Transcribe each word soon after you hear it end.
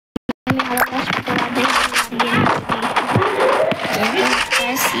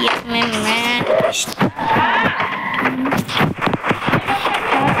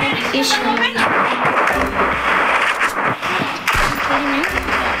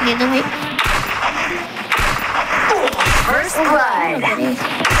First blood.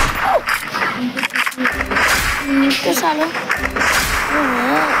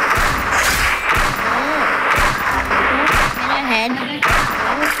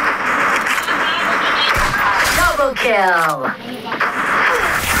 Double kill.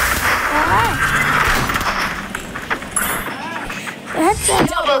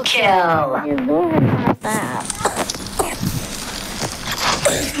 Double kill.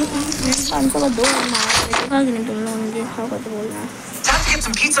 Time to get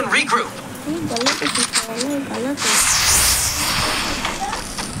some pizza and regroup.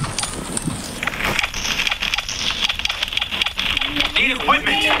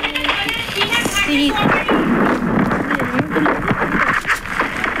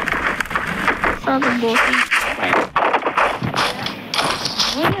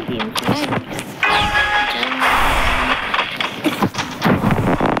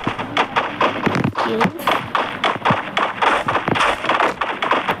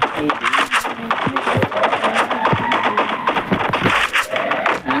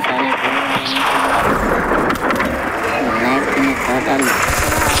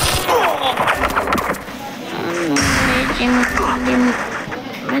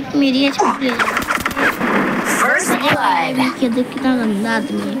 Need equipment. First blood. कितना गंदा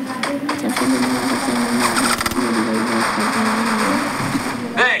आदमी है।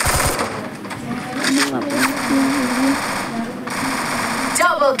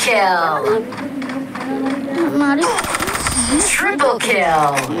 Double kill. Triple kill.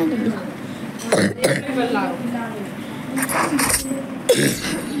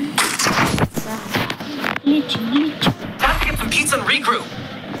 Time to get some pizza and regroup.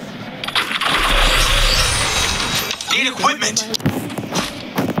 Need equipment.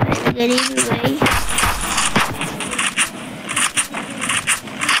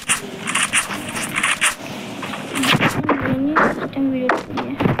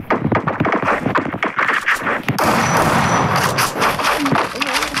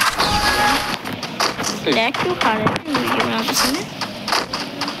 Lag क्यों खा रहे थे video बनाते समय?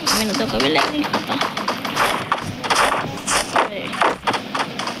 मैंने तो कभी लैग नहीं खाता।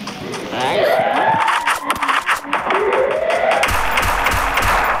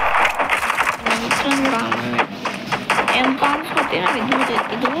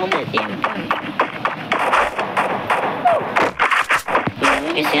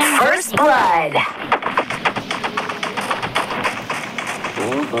 First blood.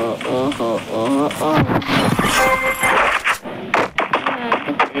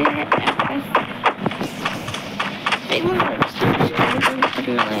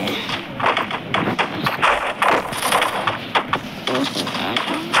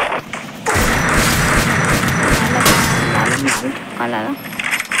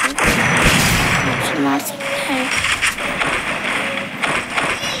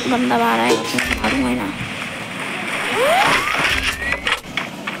 बंदा बाहर है, मारूंगा ना।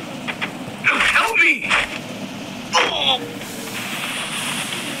 Help me.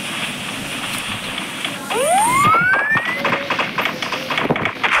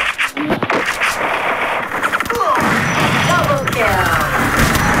 Double kill.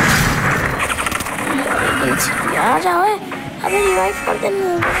 आ जाओ, अबे रिवाइव कर देना।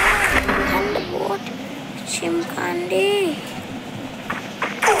 थंडरबोल्ट, चिमकांडी।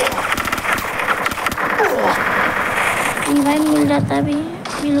 रिवाइव मिल जाता भी,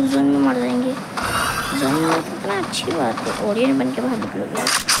 ये लोग जोन में मर जाएंगे। जोन में कितना अच्छी बात है। ओरियन बन के बाहर निकलोगे,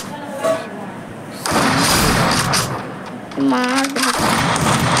 मार दो।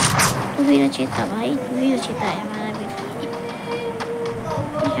 तू भी रचेता भाई, तू भी रचेता है हमारा भी।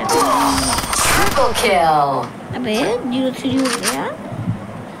 Triple kill. अबे 0-3 हो गया,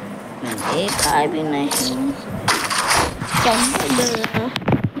 मैं देखा भी नहीं। Time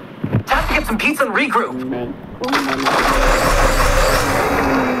to get some pizza and regroup. Need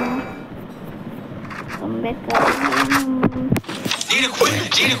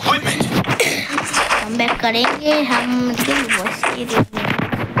equipment. हम बैक करेंगे हम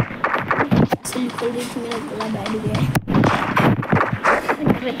मेरा गला बैठ गया है।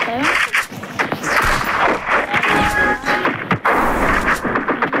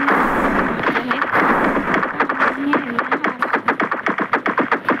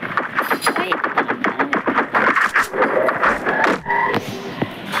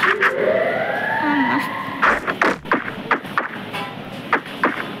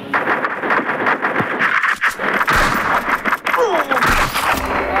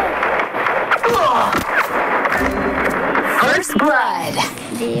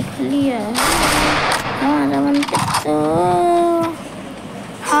 लिया है। हमारा बनते तो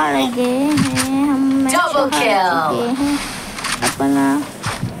हार गए हैं, हम मैच हार Double kill. चुके हैं, अपना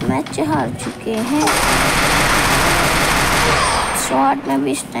मैच हार चुके हैं। शॉट में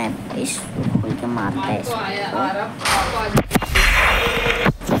भी इस टाइम इसको खोल के मारता है इसको।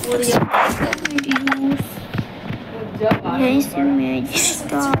 यहीं से match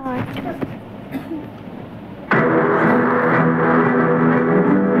start.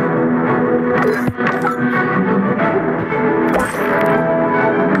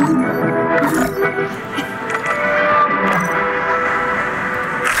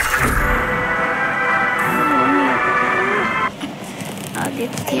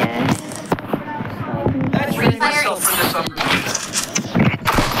 Aditya That's ready myself for this summer.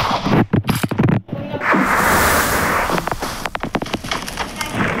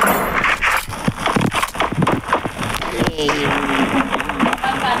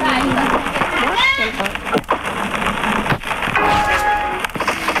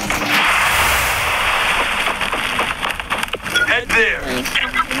 Head there.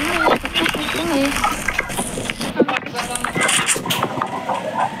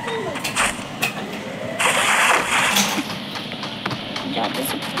 ज़्यादा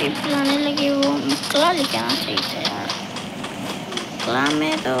सब्सक्राइब लाने लगे वो कला लेके आना चाहिए था यार। कला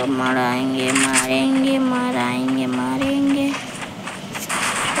में तो मारेंगे मारेंगे मारेंगे मारेंगे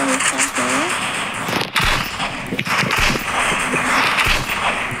चलता है।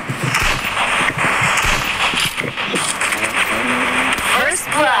 First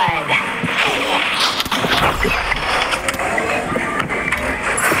blood.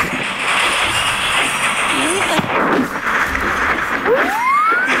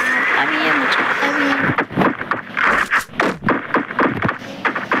 अभी ये मुझे अभी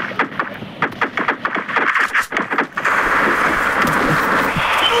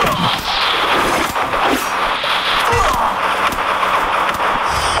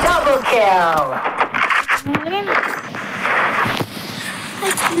Double kill.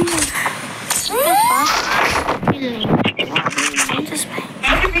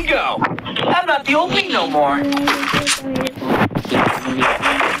 Look at me go. I'm not the old me no more.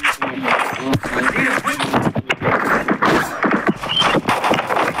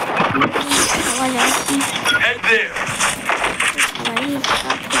 Head there.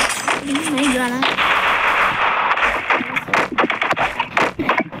 नहीं जाना।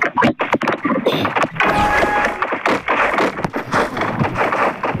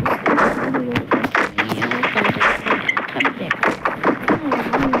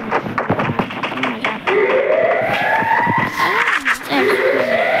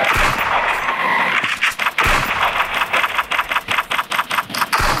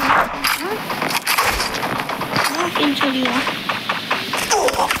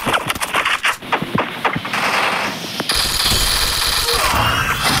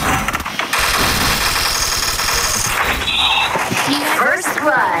 First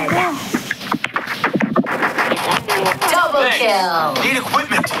blood. Double Thanks. kill. Need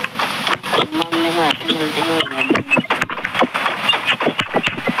equipment.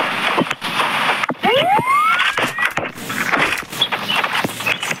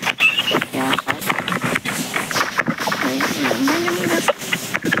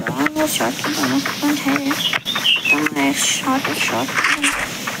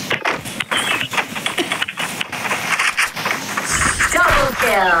 Double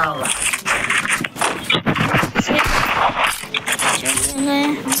kill.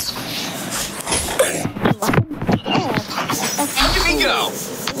 Look at me go.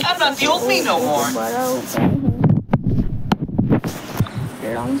 I'm not the old me no more. बड़ा ऊपर है।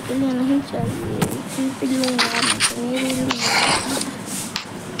 Long के लिए नहीं चाहिए, फिर लूँगा मैं लूँगा।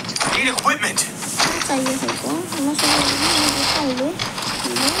 Need equipment. चाहिए हमको, मैं चाहिए।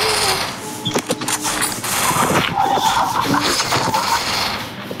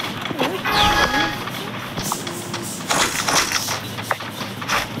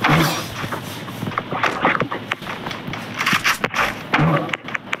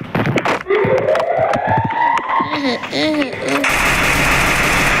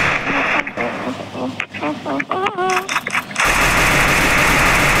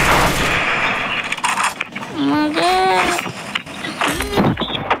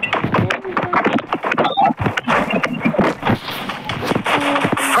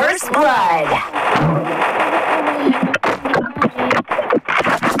 First blood.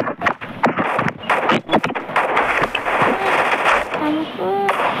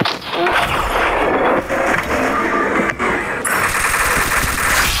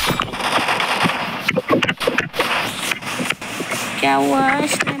 क्या हुआ?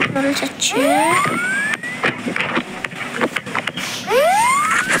 चल चच्चे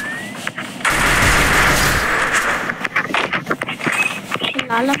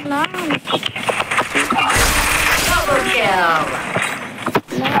लाल Double kill.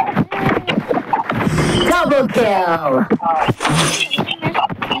 Double kill.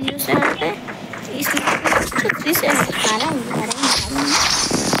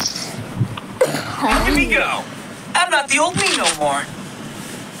 Look at me go. I'm not the old me no more.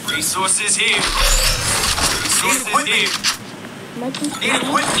 Resources here. Resources here. Need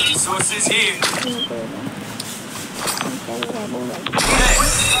equipment. Resources here.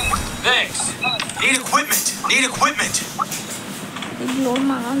 Thanks. Need equipment. Need equipment. Ignore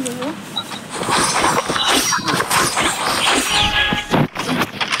makan dulu.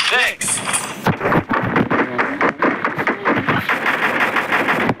 Thanks.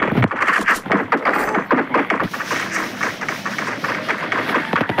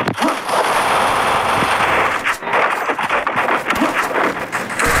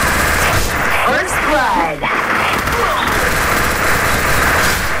 First blood.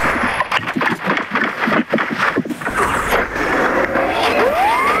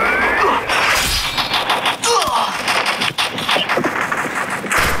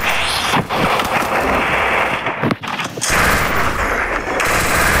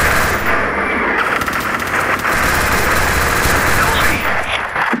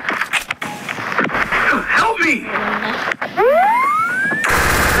 Help me.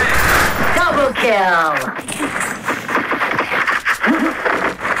 Double kill.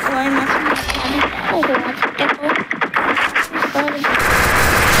 Why must oh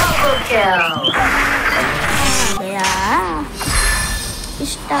Double kill. गया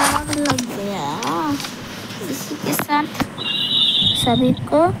star लग गया इसी के साथ सभी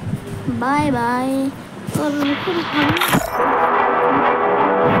को bye bye और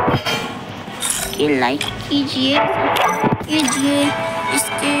like कीजिए कीजिए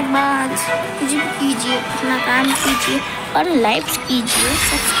इसके बाद कुछ भी कीजिए अपना काम कीजिए और लाइक्स कीजिए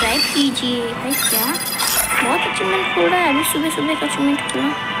सब्सक्राइब कीजिए भाई क्या बहुत अचीवमेंट खुल रहा है अभी सुबह सुबह का अचीवमेंट खुला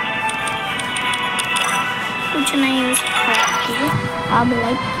कुछ नहीं हो सकता कीजिए आप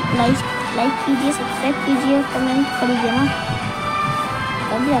लाइक कीजिए सब्सक्राइब कीजिए कमेंट करिए ना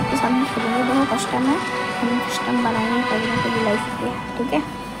कभी आपके सामने खेलेंगे बहुत कस्टम है हम कस्टम बनाएंगे कभी ना कभी लाइफ पे ठीक है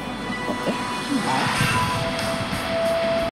ओके बाय